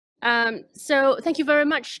So thank you very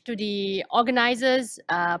much to the organizers,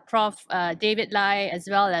 Prof. David Lai, as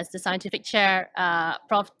well as the scientific chair,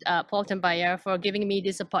 Prof. Paul Tambayer, for giving me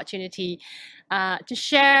this opportunity to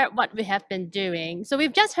share what we have been doing. So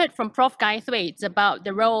we've just heard from Prof. Guy Thwaites about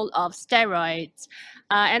the role of steroids.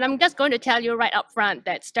 And I'm just going to tell you right up front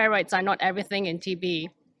that steroids are not everything in TB.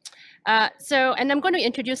 And I'm going to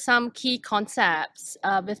introduce some key concepts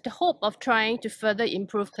with the hope of trying to further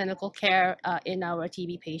improve clinical care in our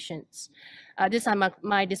TB patients. These are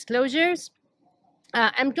my disclosures.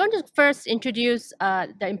 I'm going to first introduce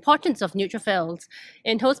the importance of neutrophils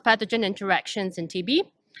in host pathogen interactions in TB.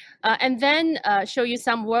 And then show you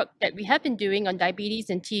some work that we have been doing on diabetes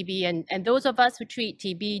and TB. And those of us who treat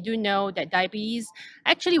TB do know that diabetes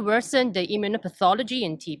actually worsen the immunopathology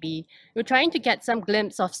in TB. We're trying to get some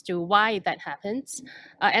glimpse as to why that happens.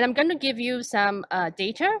 And I'm going to give you some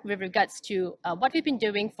data with regards to what we've been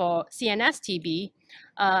doing for CNS TB.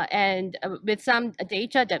 And with some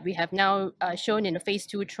data that we have now shown in a phase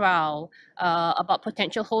 2 trial about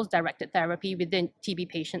potential host-directed therapy within TB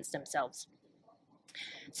patients themselves.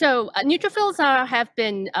 So neutrophils have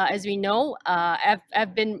been, as we know,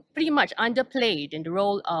 have been pretty much underplayed in the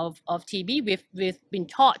role of TB. We've been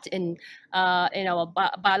taught in our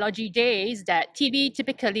biology days that TB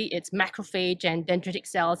typically it's macrophage and dendritic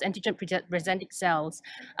cells, antigen-presenting cells.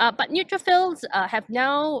 But neutrophils have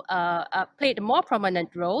now played a more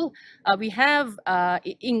prominent role. We have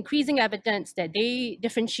increasing evidence that they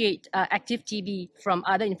differentiate active TB from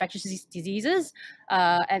other infectious diseases,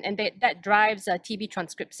 and that drives TB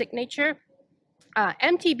transcript signature.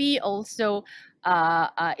 MTB also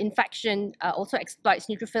infection also exploits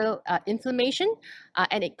neutrophil inflammation,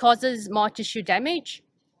 and it causes more tissue damage.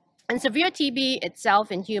 And severe TB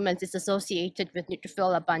itself in humans is associated with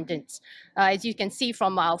neutrophil abundance. As you can see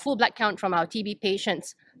from our full blood count from our TB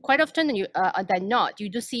patients, quite often than not, you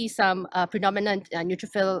do see some predominant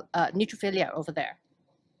neutrophilia over there.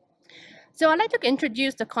 So I'd like to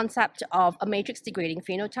introduce the concept of a matrix degrading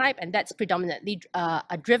phenotype, and that's predominantly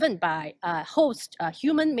driven by host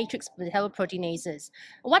human matrix metalloproteinases.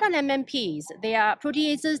 What are MMPs? They are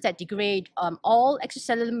proteases that degrade all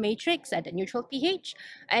extracellular matrix at a neutral pH,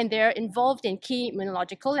 and they're involved in key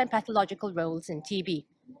immunological and pathological roles in TB.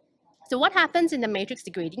 So what happens in the matrix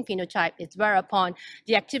degrading phenotype is whereupon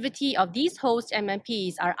the activity of these host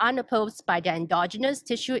MMPs are unopposed by the endogenous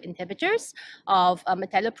tissue inhibitors of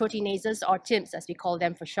metalloproteinases, or TIMs as we call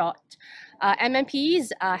them for short. MMPs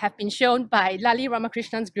have been shown by Lali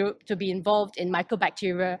Ramakrishnan's group to be involved in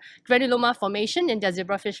mycobacteria granuloma formation in the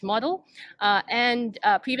zebrafish model. And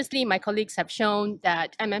previously, my colleagues have shown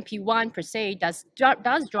that MMP1 per se does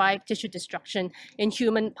drive tissue destruction in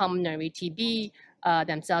human pulmonary TB,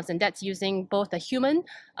 themselves, and that's using both the human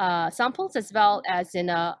samples as well as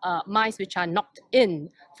in mice which are knocked in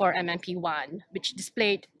for MMP1, which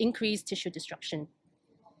displayed increased tissue destruction.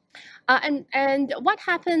 And what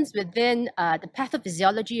happens within the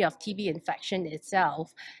pathophysiology of TB infection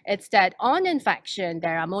itself, it's that on infection,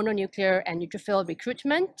 there are mononuclear and neutrophil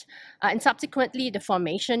recruitment, and subsequently the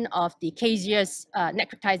formation of the caseous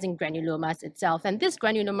necrotizing granulomas itself. And this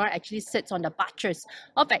granuloma actually sits on the buttress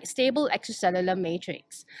of a stable extracellular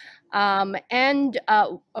matrix. And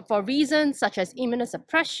for reasons such as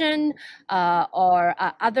immunosuppression or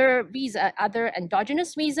other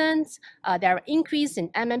endogenous reasons, there are increase in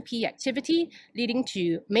MMP activity leading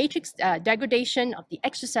to matrix degradation of the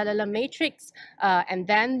extracellular matrix, and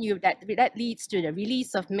then that leads to the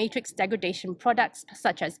release of matrix degradation products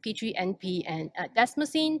such as P3NP and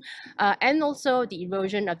desmosine, and also the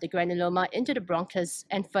erosion of the granuloma into the bronchus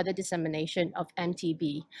and further dissemination of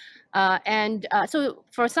MTB. So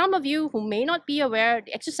for some of you who may not be aware,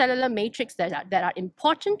 the extracellular matrix that are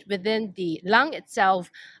important within the lung itself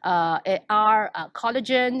are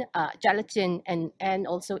collagen, gelatin, and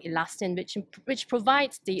also elastin, which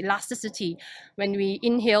provides the elasticity when we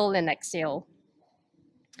inhale and exhale.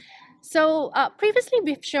 So previously,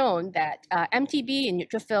 we've shown that MTB in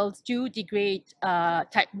neutrophils do degrade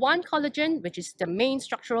type 1 collagen, which is the main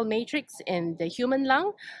structural matrix in the human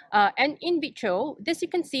lung. And in vitro, you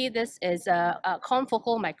can see this is a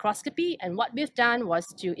confocal microscopy. And what we've done was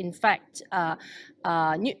to infect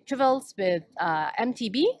neutrophils with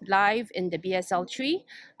MTB live in the BSL tree.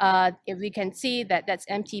 If we can see that that's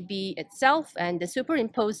MTB itself, and the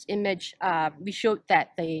superimposed image, we showed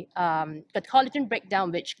that the collagen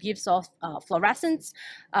breakdown, which gives off fluorescence,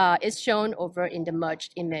 is shown over in the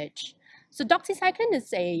merged image. So doxycycline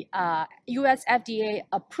is a US FDA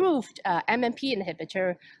approved MMP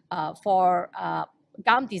inhibitor for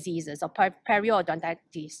gum diseases or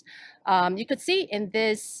periodontitis. You could see in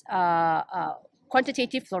this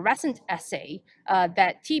quantitative fluorescent assay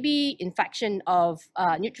that TB infection of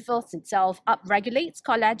neutrophils itself upregulates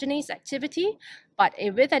collagenase activity, but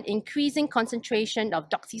with an increasing concentration of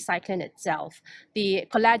doxycycline itself, the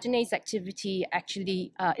collagenase activity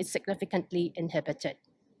actually is significantly inhibited.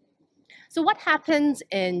 So what happens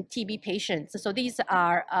in TB patients? So these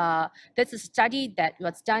are, this is a study that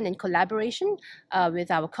was done in collaboration with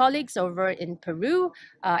our colleagues over in Peru,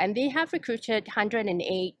 and they have recruited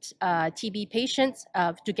 108 TB patients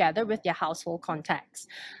together with their household contacts.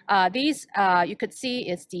 These, you could see,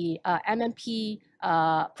 is the MMP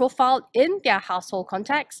profile in their household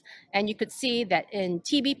contacts, and you could see that in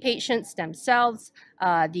TB patients themselves,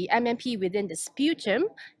 the MMP within the sputum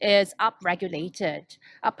is upregulated.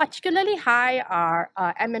 Particularly high are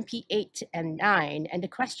MMP 8 and 9, and the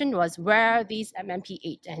question was where these MMP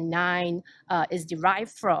 8 and 9 is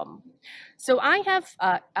derived from. So I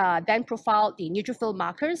have then profiled the neutrophil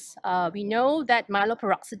markers. We know that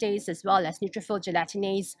myeloperoxidase as well as neutrophil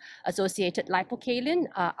gelatinase associated lipocalin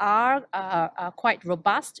are quite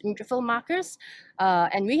robust neutrophil markers.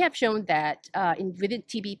 And we have shown that within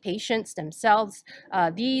TB patients themselves,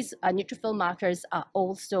 these neutrophil markers are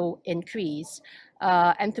also increased.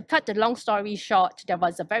 And to cut the long story short, there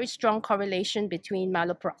was a very strong correlation between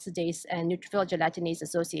myeloperoxidase and neutrophil gelatinase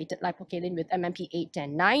associated lipocalin with MMP 8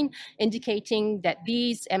 and 9, indicating that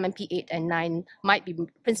these MMP 8 and 9 might be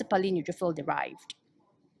principally neutrophil derived.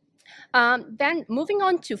 Then moving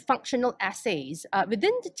on to functional assays,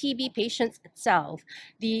 within the TB patients itself,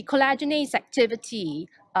 the collagenase activity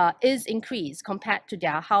is increased compared to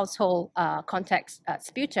their household context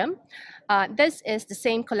sputum. This is the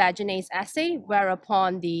same collagenase assay,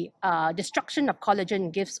 whereupon the destruction of collagen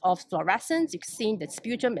gives off fluorescence. You can see the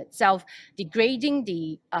sputum itself degrading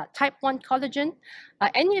the type 1 collagen.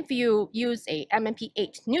 And if you use a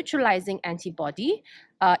MMP8 neutralizing antibody,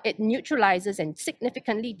 it neutralizes and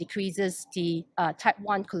significantly decreases the type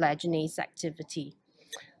 1 collagenase activity.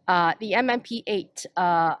 The MMP8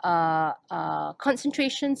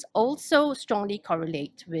 concentrations also strongly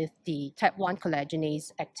correlate with the type 1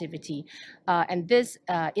 collagenase activity. And this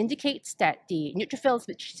indicates that the neutrophils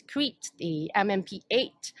which secrete the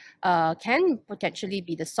MMP8 can potentially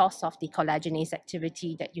be the source of the collagenase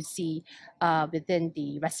activity that you see within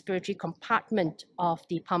the respiratory compartment of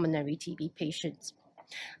the pulmonary TB patients.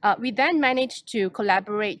 We then managed to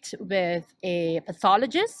collaborate with a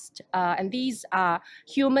pathologist, and these are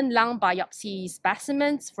human lung biopsy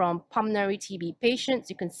specimens from pulmonary TB patients.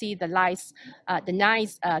 You can see the nice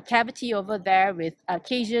cavity over there with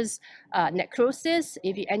caseous necrosis.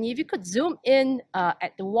 If you could zoom in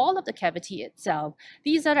at the wall of the cavity itself,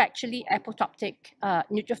 these are actually apoptotic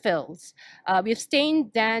neutrophils. We've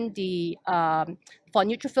stained then for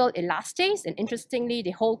neutrophil elastase, and interestingly,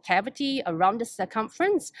 the whole cavity around the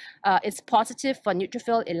circumference is positive for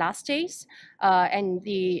neutrophil elastase, and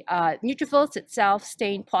the neutrophils itself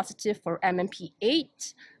stain positive for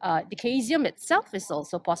MMP8. The caseum itself is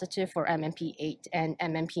also positive for MMP8 and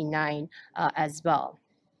MMP9 as well.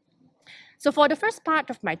 So for the first part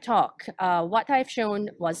of my talk, what I've shown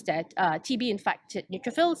was that TB-infected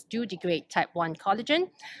neutrophils do degrade type 1 collagen.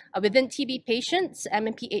 Within TB patients,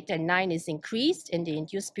 MMP8 and 9 is increased in the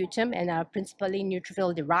induced sputum and are principally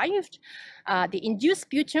neutrophil-derived. The induced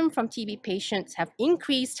sputum from TB patients have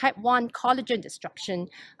increased type 1 collagen destruction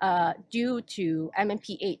due to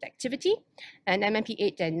MMP8 activity, and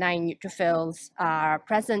MMP8 and 9 neutrophils are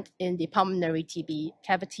present in the pulmonary TB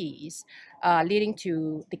cavities, leading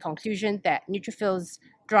to the conclusion that neutrophils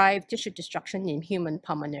drive tissue destruction in human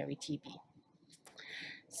pulmonary TB.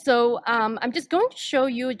 So I'm just going to show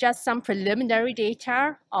you just some preliminary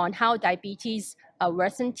data on how diabetes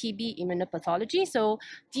worsen TB immunopathology. So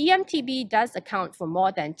DMTB does account for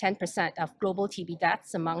more than 10% of global TB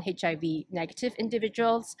deaths among HIV negative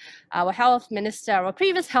individuals. Our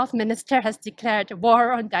previous health minister has declared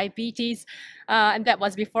war on diabetes, and that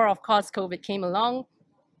was before, of course, COVID came along.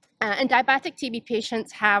 And diabetic TB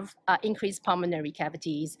patients have increased pulmonary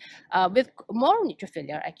cavities with more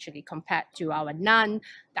neutrophilia actually compared to our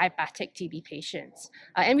non-diabetic TB patients.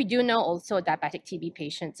 And we do know also diabetic TB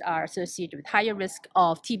patients are associated with higher risk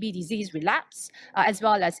of TB disease relapse, as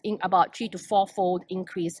well as about 3 to 4-fold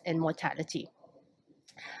increase in mortality.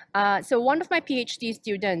 So one of my PhD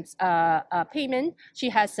students, Payman, she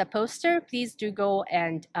has a poster. Please do go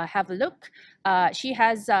and have a look. She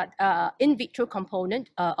has an in vitro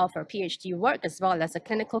component of her PhD work, as well as a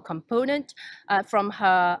clinical component from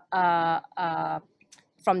her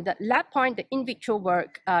from the lab point, the in vitro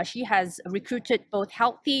work, she has recruited both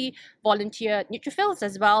healthy volunteer neutrophils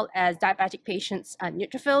as well as diabetic patients'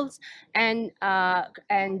 neutrophils, and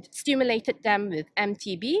stimulated them with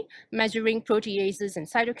MTB, measuring proteases and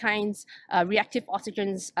cytokines, reactive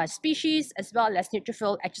oxygen species, as well as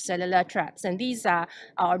neutrophil extracellular traps. And these are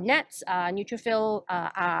our nets, neutrophil,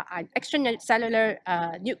 extracellular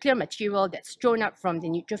nuclear material that's thrown up from the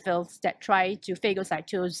neutrophils that try to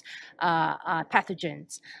phagocytose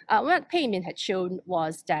pathogens. What Pei had shown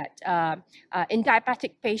was that in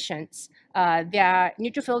diabetic patients, their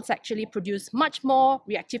neutrophils actually produce much more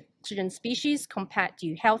reactive oxygen species compared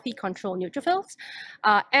to healthy control neutrophils.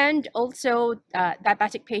 And also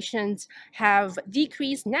diabetic patients have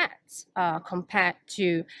decreased nets compared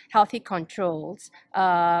to healthy controls,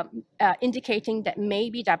 indicating that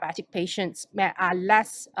maybe diabetic patients are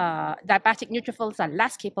less, diabetic neutrophils are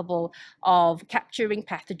less capable of capturing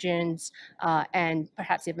pathogens and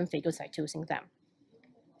perhaps even phagocytosing them.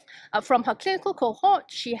 From her clinical cohort,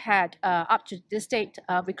 she had up to this date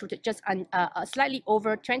recruited just slightly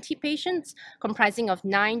over 20 patients, comprising of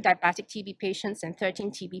 9 diabetic TB patients and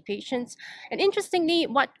 13 TB patients. And interestingly,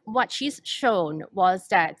 what she's shown was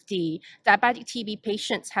that the diabetic TB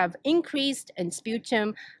patients have increased in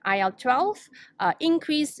sputum IL-12,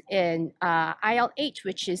 increase in IL-8,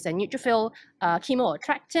 which is a neutrophil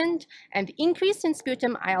chemoattractant, and the increase in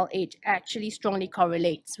sputum IL-8 actually strongly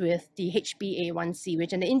correlates with the HbA1c, which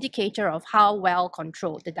is an indicator of how well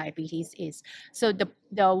controlled the diabetes is. So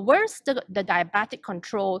the worse the diabetic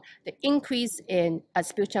control, the increase in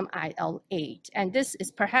sputum IL-8. And this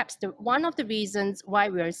is perhaps one of the reasons why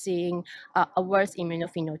we are seeing a worse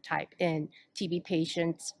immunophenotype in TB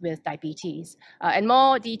patients with diabetes. And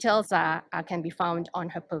more details can be found on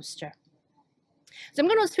her poster. So I'm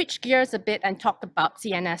going to switch gears a bit and talk about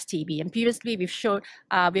CNS TB. And previously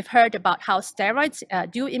we've heard about how steroids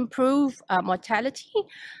do improve mortality.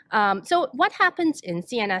 So what happens in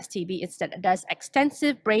CNS TB is that there's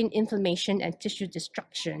extensive brain inflammation and tissue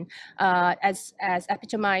destruction, as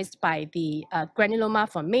epitomized by the granuloma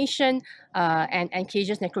formation and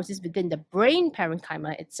caseous necrosis within the brain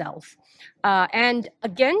parenchyma itself. And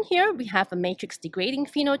again, here we have a matrix degrading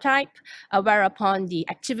phenotype, whereupon the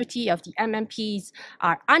activity of the MMPs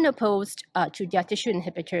are unopposed to their tissue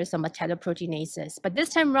inhibitors or metalloproteinases. But this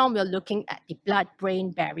time around, we're looking at the blood-brain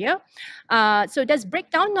barrier. So there's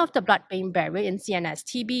breakdown of the blood-brain barrier in CNS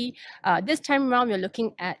TB. This time around, we're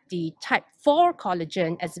looking at the type 4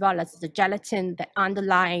 collagen as well as the gelatin that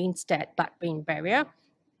underlines that blood-brain barrier.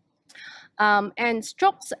 And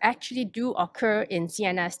strokes actually do occur in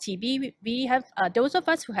CNS TB. We have, those of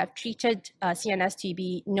us who have treated CNS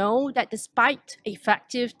TB know that despite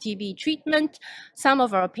effective TB treatment, some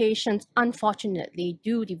of our patients unfortunately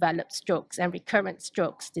do develop strokes and recurrent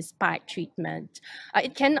strokes despite treatment.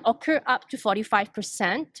 It can occur up to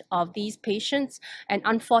 45% of these patients, and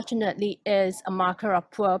unfortunately is a marker of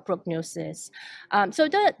poor prognosis. So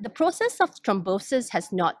the process of thrombosis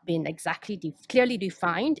has not been exactly clearly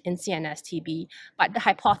defined in CNS TB, but the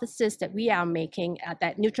hypothesis that we are making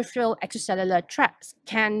that neutrophil extracellular traps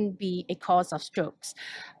can be a cause of strokes.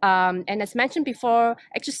 And as mentioned before,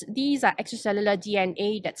 these are extracellular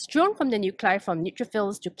DNA that's drawn from the nuclei from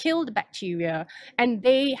neutrophils to kill the bacteria, and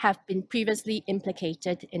they have been previously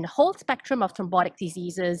implicated in a whole spectrum of thrombotic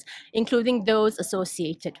diseases, including those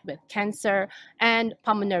associated with cancer and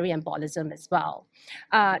pulmonary embolism as well.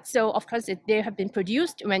 So of course, they have been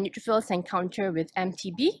produced when neutrophils encounter with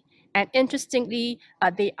MTB. And interestingly,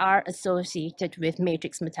 they are associated with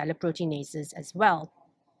matrix metalloproteinases as well.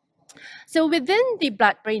 So within the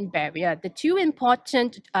blood-brain barrier, the two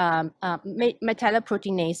important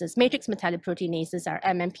metalloproteinases, matrix metalloproteinases, are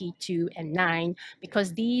MMP2 and 9,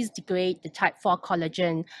 because these degrade the type 4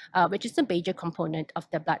 collagen, which is a major component of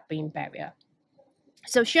the blood-brain barrier.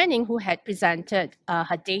 So Xuaning, who had presented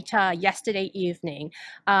her data yesterday evening,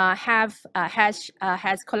 has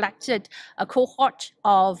collected a cohort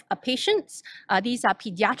of patients. These are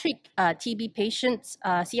pediatric TB patients,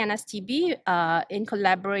 CNS TB, in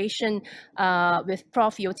collaboration with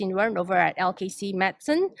Prof. Yotin Wern over at LKC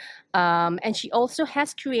Medicine. And she also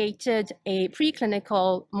has created a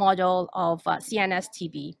preclinical model of CNS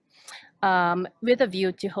TB. With a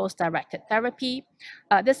view to host-directed therapy.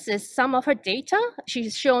 This is some of her data.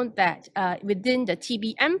 She's shown that within the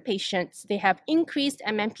TBM patients, they have increased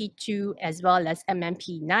MMP2 as well as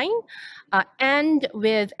MMP9. And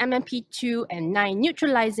with MMP2 and 9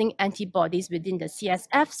 neutralizing antibodies within the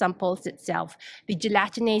CSF samples itself, the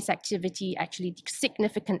gelatinase activity actually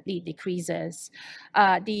significantly decreases.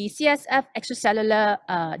 The CSF extracellular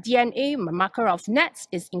DNA marker of NETs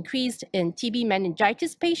is increased in TB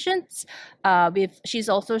meningitis patients, She's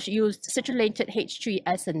also used citrulated H3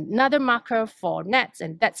 as another marker for NETs,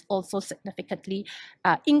 and that's also significantly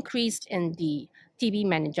increased in the TB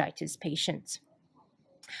meningitis patients.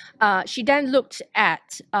 She then looked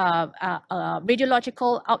at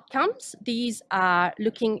radiological outcomes. These are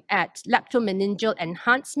looking at leptomeningeal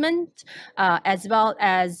enhancement as well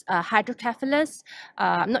as hydrocephalus.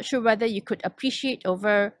 I'm not sure whether you could appreciate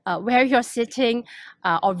over where you're sitting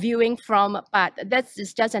or viewing from, but this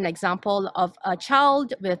is just an example of a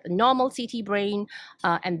child with a normal CT brain,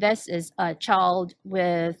 and this is a child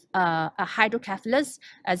with a hydrocephalus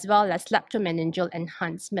as well as leptomeningeal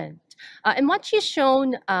enhancement. And what she's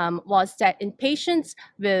shown was that in patients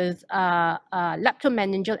with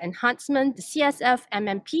leptomeningeal enhancement, the CSF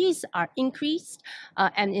MMPs are increased,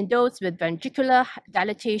 and in those with ventricular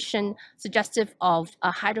dilatation suggestive of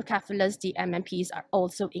hydrocephalus, the MMPs are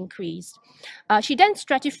also increased. She then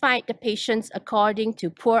stratified the patients according to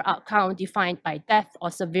poor outcome defined by death or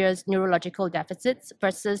severe neurological deficits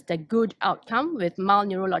versus the good outcome with mild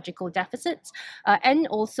neurological deficits, and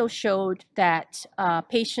also showed that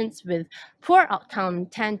patients with poor outcome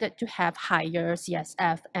tended to have higher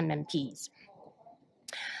CSF MMPs.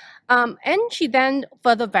 And she then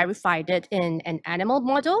further verified it in an animal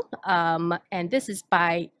model, and this is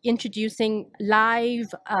by introducing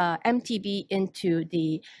live MTB into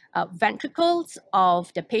the ventricles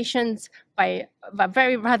of the patients by a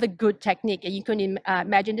very rather good technique. And you can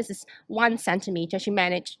imagine this is 1 centimeter. She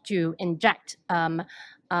managed to inject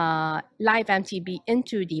live MTB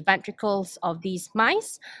into the ventricles of these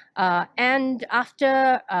mice. And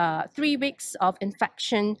after 3 weeks of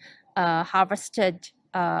infection, harvested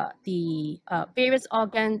the various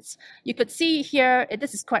organs. You could see here,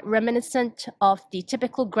 this is quite reminiscent of the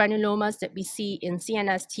typical granulomas that we see in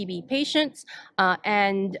CNS TB patients,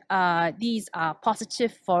 and these are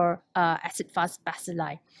positive for acid-fast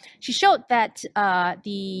bacilli. She showed that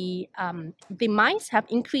the mice have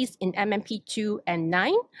increased in MMP2 and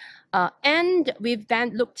 9, and we've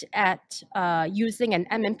then looked at using an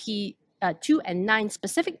MMP 2 and 9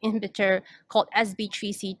 specific inhibitor called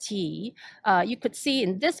SB3CT. You could see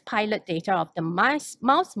in this pilot data of the mouse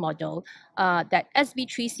model that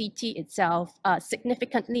SB3CT itself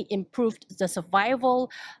significantly improved the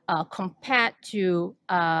survival compared to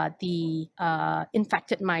the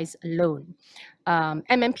infected mice alone.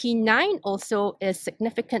 MMP9 also is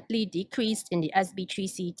significantly decreased in the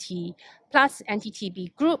SB3CT plus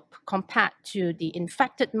anti-TB group compared to the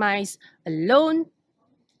infected mice alone.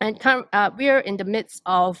 And we're in the midst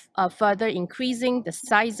of further increasing the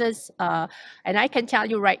sizes. And I can tell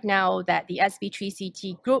you right now that the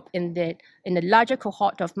SB3CT group in the larger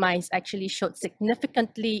cohort of mice actually showed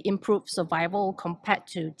significantly improved survival compared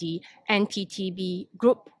to the anti-TB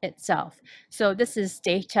group itself. So this is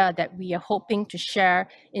data that we are hoping to share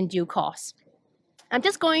in due course. I'm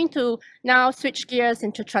just going to now switch gears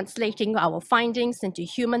into translating our findings into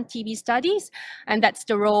human TB studies, and that's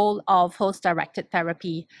the role of host-directed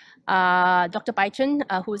therapy. Dr. Baichen,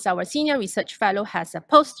 who's our senior research fellow, has a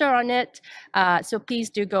poster on it, so please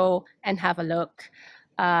do go and have a look.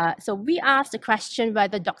 So we asked the question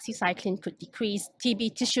whether doxycycline could decrease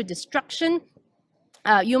TB tissue destruction.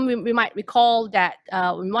 We might recall that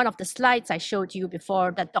in one of the slides I showed you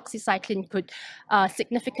before that doxycycline could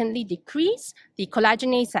significantly decrease the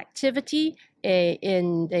collagenase activity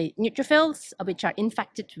in the neutrophils, which are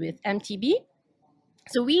infected with MTB.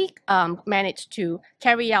 So we managed to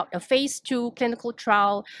carry out a phase 2 clinical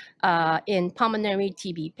trial in pulmonary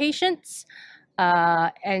TB patients.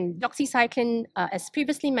 And doxycycline, as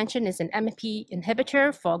previously mentioned, is an MMP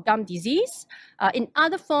inhibitor for gum disease. In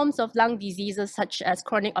other forms of lung diseases, such as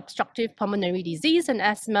chronic obstructive pulmonary disease and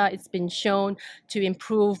asthma, it's been shown to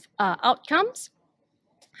improve outcomes.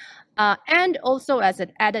 And also, as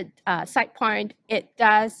an added side point, it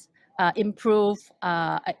does improve,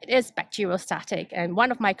 it is bacteriostatic. And one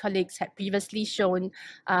of my colleagues had previously shown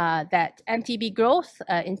that MTB growth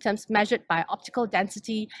in terms measured by optical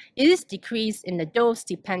density is decreased in the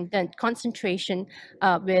dose-dependent concentration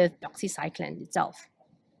with doxycycline itself.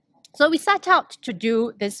 So we set out to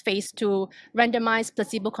do this phase 2 randomized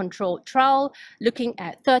placebo-controlled trial looking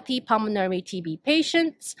at 30 pulmonary TB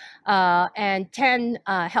patients and 10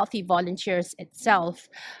 healthy volunteers itself.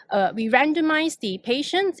 We randomized the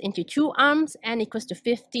patients into 2 arms, n equals to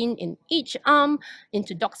 15 in each arm,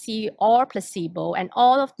 into doxy or placebo, and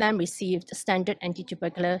all of them received standard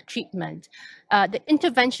anti-tubercular treatment. The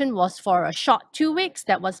intervention was for a short 2 weeks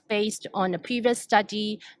that was based on a previous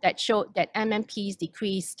study that showed that MMPs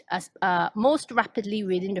decreased most rapidly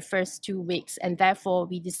within the first 2 weeks, and therefore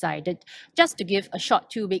we decided just to give a short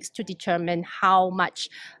 2 weeks to determine how much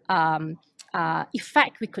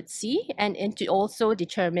effect we could see, and to also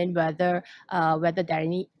determine whether there are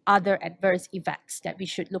any other adverse effects that we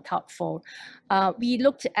should look out for. We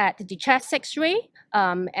looked at the chest X-ray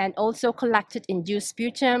and also collected induced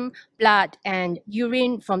sputum, blood, and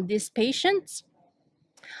urine from these patients.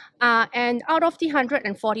 And out of the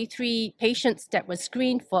 143 patients that were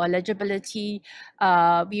screened for eligibility,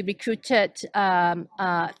 we recruited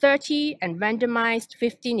 30 and randomized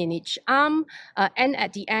 15 in each arm. And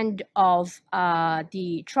at the end of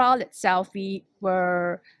the trial itself, we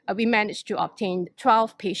managed to obtain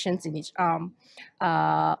 12 patients in each arm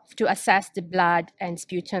to assess the blood and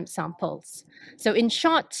sputum samples. So in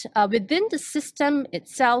short, within the system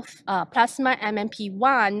itself, plasma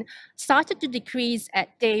MMP1 started to decrease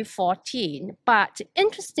at day 14, but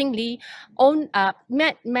interestingly,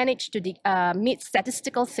 managed to meet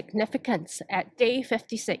statistical significance at day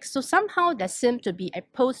 56. So somehow there seemed to be a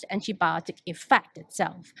post-antibiotic effect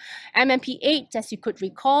itself. MMP8, as you could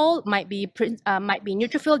recall, might be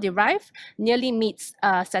neutrophil derived, nearly meets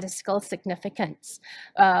statistical significance,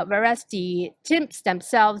 whereas the TIMPs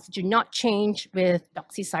themselves do not change with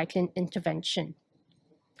doxycycline intervention.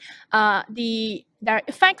 Their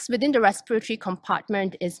effects within the respiratory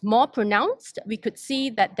compartment is more pronounced. We could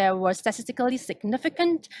see that there was statistically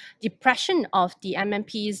significant depression of the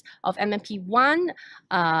MMPs of MMP1,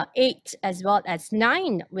 8, as well as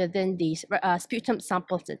 9 within the sputum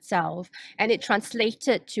samples itself. And it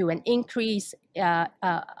translated to an increase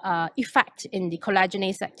effect in the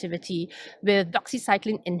collagenase activity, with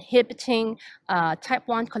doxycycline inhibiting type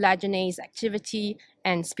 1 collagenase activity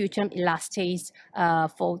and sputum elastase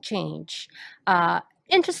fold change.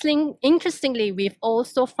 Interestingly, we've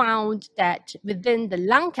also found that within the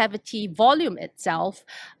lung cavity volume itself,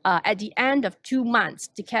 at the end of 2 months,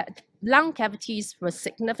 the lung cavities were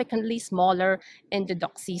significantly smaller in the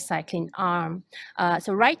doxycycline arm.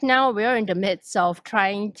 So right now, we're in the midst of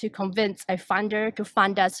trying to convince a funder to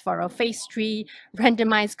fund us for a phase 3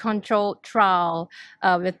 randomized controlled trial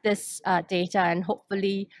with this data, and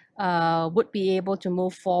hopefully would be able to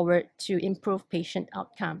move forward to improve patient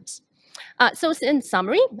outcomes. So in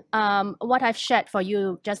summary, what I've shared for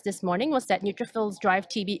you just this morning was that neutrophils drive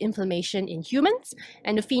TB inflammation in humans,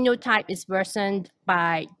 and the phenotype is worsened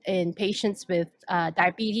in patients with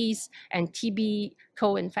diabetes and TB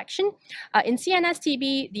co-infection. In CNS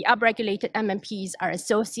TB, the upregulated MMPs are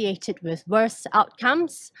associated with worse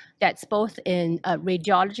outcomes. That's both in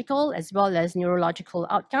radiological as well as neurological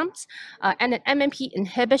outcomes. And an MMP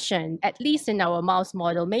inhibition, at least in our mouse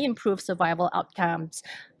model, may improve survival outcomes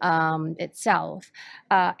itself.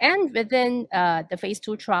 And within the phase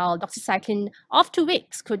 2 trial, doxycycline of 2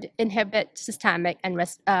 weeks could inhibit systemic and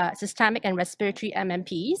respiratory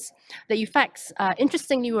MMPs. The effects,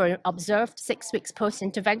 interestingly, were observed 6 weeks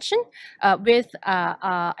post-intervention with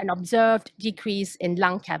an observed decrease in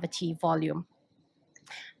lung cavity volume.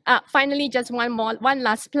 Finally, just one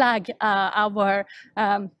last plug. Our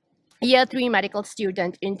Year 3 medical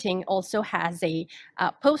student, Yunting, also has a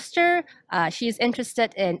poster. She is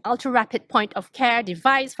interested in ultra-rapid point-of-care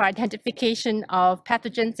device for identification of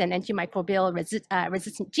pathogens and antimicrobial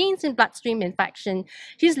resistant genes in bloodstream infection.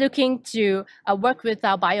 She's looking to work with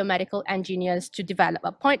our biomedical engineers to develop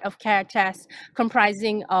a point-of-care test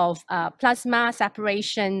comprising of plasma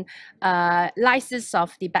separation, lysis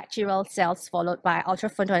of the bacterial cells, followed by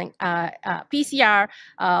ultraphotonic PCR,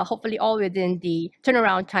 hopefully all within the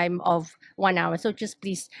turnaround time of 1 hour. So just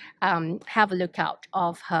please have a look out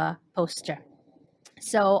of her poster.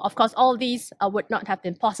 So, of course, all these would not have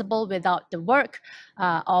been possible without the work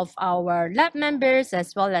of our lab members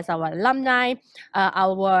as well as our alumni,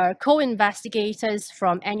 our co-investigators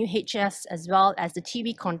from NUHS as well as the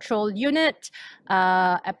TB control unit,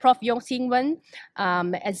 Prof. Yong Sing Wen,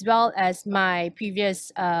 as well as my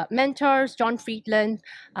previous mentors, John Friedland,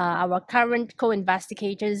 our current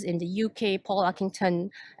co-investigators in the UK, Paul Uckington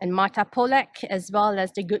and Marta Polak, as well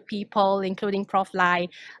as the good people, including Prof. Lai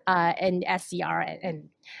and SCR.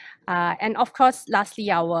 And of course, lastly,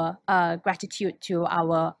 our gratitude to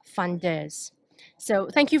our funders. So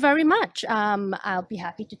thank you very much. I'll be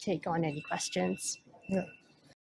happy to take on any questions. Yeah.